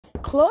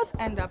clothes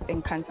end up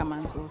in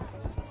Kantamanto,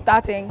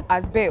 starting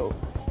as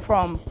bales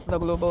from the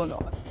global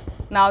north.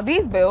 Now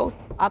these bales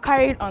are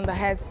carried on the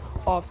heads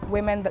of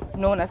women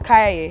known as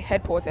Kaya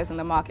headquarters in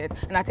the market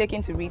and are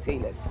taken to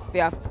retailers. They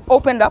are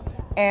opened up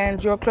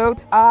and your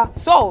clothes are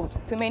sold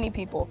to many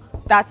people.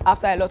 That's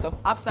after a lot of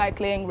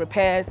upcycling,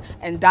 repairs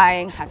and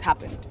dyeing has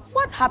happened.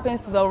 What happens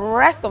to the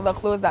rest of the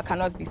clothes that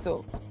cannot be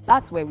sold?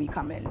 That's where we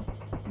come in.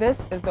 This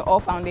is the All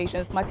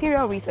Foundation's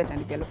Material Research and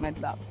Development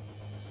Lab.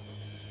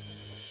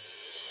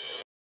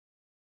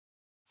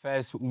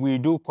 First, we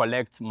do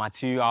collect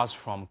materials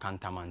from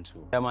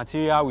Kantamanto. The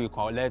material we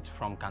collect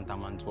from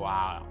Kantamanto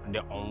are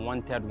the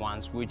unwanted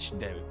ones which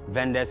the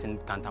vendors in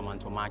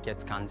Kantamanto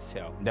markets can't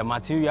sell. The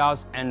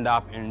materials end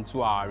up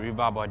into our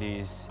river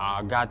bodies,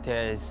 our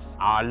gutters,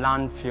 our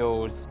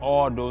landfills.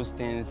 All those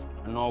things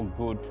are not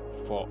good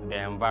for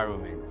the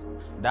environment.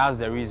 That's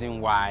the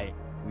reason why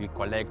we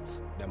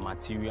collect the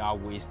material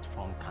waste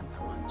from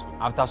Kantamanto.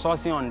 After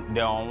sourcing on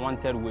the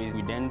unwanted waste,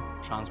 we then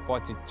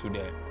transport it to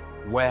the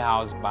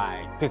warehouse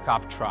by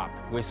pickup truck.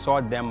 We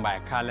sort them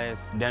by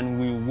colors, then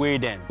we weigh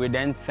them. We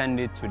then send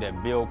it to the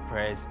bale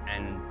press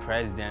and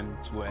press them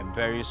to a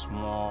very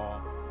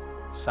small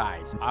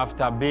size.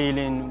 After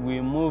baling,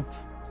 we move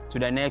to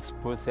the next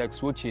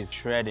process, which is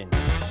shredding.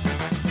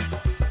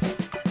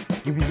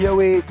 If you hear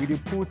we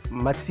put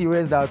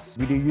materials that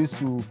we use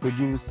to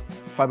produce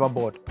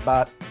fiberboard,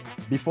 but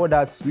before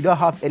that, we don't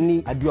have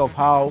any idea of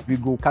how we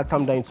go cut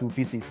them down into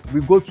pieces.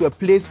 We go to a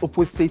place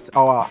opposite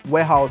our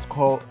warehouse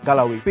called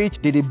Galloway, which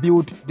they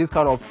build this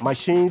kind of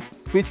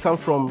machines, which come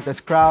from the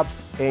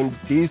scraps, and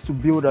they used to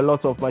build a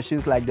lot of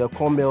machines like the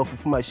corn mill,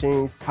 fufu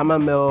machines, hammer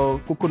mill,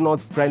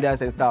 coconut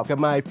grinders and stuff.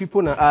 My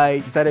people and I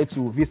decided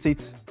to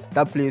visit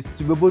that place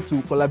to be able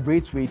to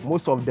collaborate with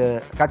most of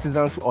the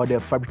artisans or the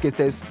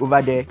fabricators over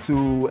there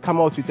to come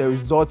out with a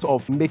result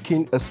of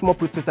making a small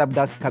prototype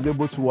that can be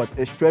able to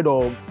shred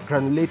or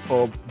granulate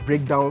or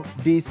break down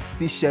these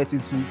t-shirts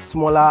into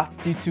smaller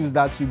T2s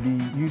that will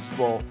be used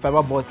for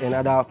fiberboards and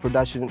other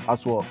production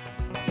as well.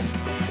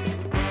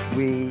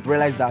 We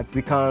realized that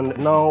we can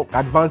now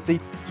advance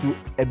it to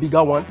a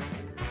bigger one,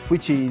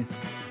 which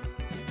is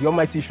the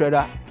almighty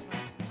shredder,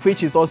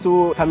 which is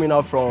also coming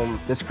out from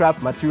the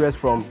scrap materials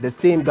from the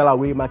same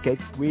Galloway market.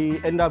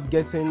 We end up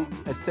getting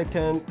a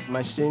second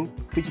machine,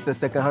 which is a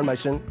second-hand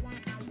machine,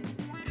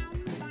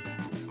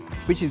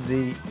 which is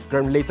the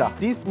granulator.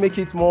 This makes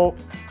it more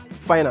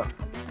finer.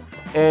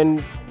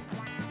 And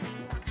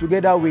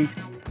together with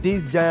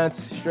this giant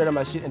shredder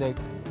machine and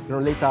the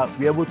granulator,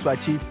 we're able to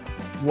achieve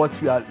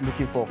what we are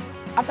looking for.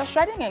 After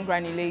shredding and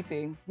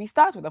granulating, we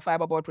start with the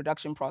fiberboard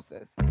production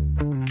process.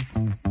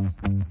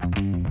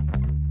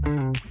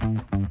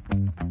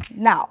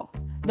 Now,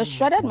 the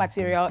shredded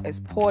material is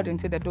poured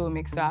into the dough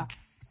mixer.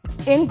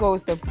 In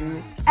goes the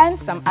glue and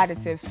some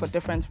additives for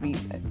different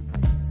reasons.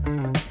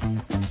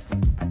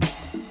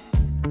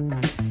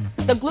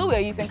 The glue we're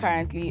using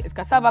currently is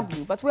cassava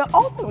glue, but we're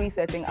also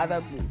researching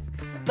other glues.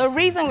 The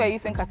reason we're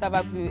using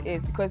cassava glue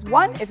is because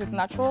one, it is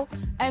natural,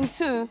 and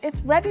two,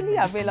 it's readily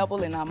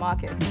available in our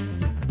market.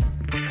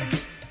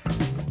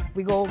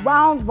 We go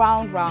round,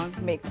 round, round,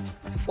 mix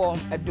to form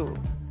a dough.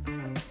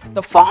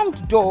 The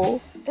formed dough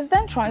is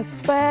then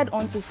transferred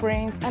onto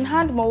frames and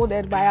hand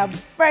molded by our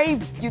very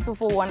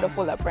beautiful,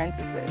 wonderful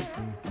apprentices.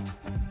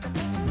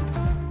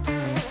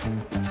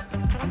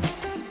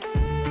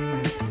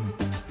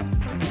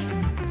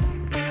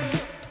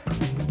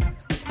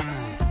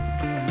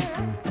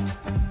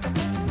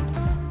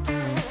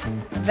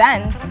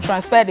 Then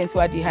transferred into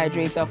a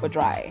dehydrator for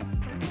drying.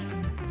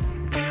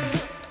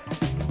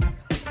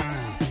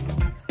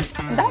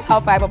 And that's how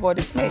fiberboard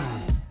is made.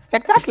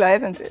 Spectacular,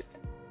 isn't it?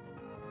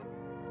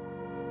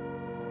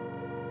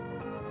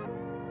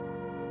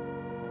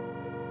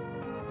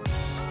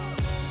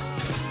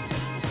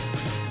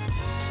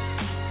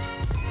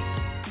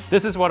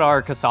 This is what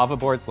our cassava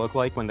boards look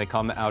like when they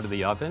come out of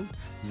the oven.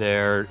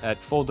 They're at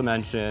full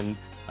dimension,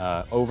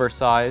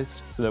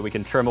 oversized, so that we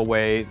can trim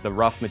away the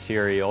rough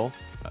material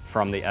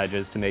from the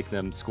edges to make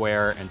them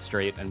square and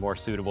straight and more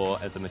suitable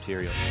as a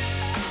material.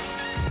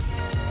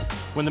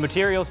 When the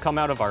materials come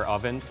out of our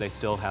ovens, they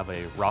still have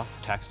a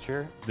rough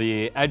texture.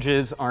 The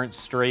edges aren't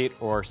straight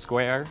or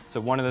square,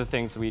 so one of the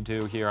things we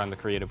do here on the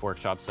Creative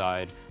Workshop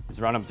side is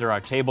run them through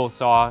our table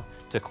saw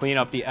to clean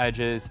up the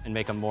edges and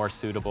make a more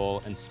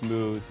suitable and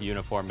smooth,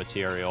 uniform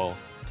material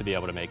to be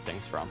able to make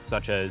things from,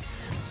 such as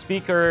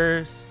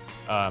speakers,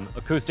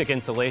 acoustic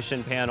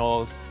insulation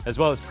panels, as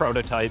well as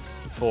prototypes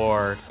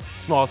for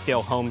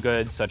small-scale home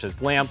goods such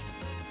as lamps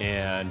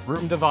and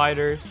room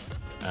dividers.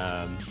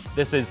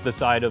 This is the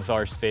side of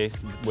our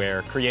space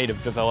where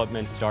creative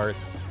development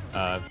starts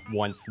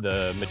once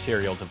the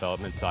material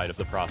development side of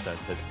the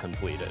process has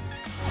completed.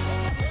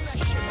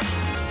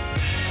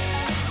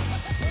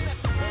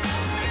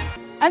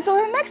 And so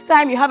the next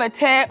time you have a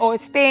tear or a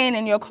stain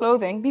in your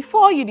clothing,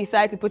 before you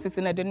decide to put it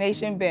in a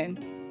donation bin,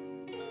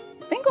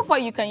 think of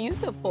what you can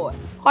use it for.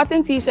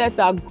 Cotton t-shirts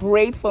are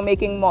great for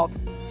making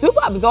mops, super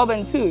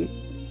absorbent too.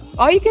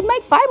 Or you can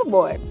make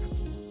fiberboard.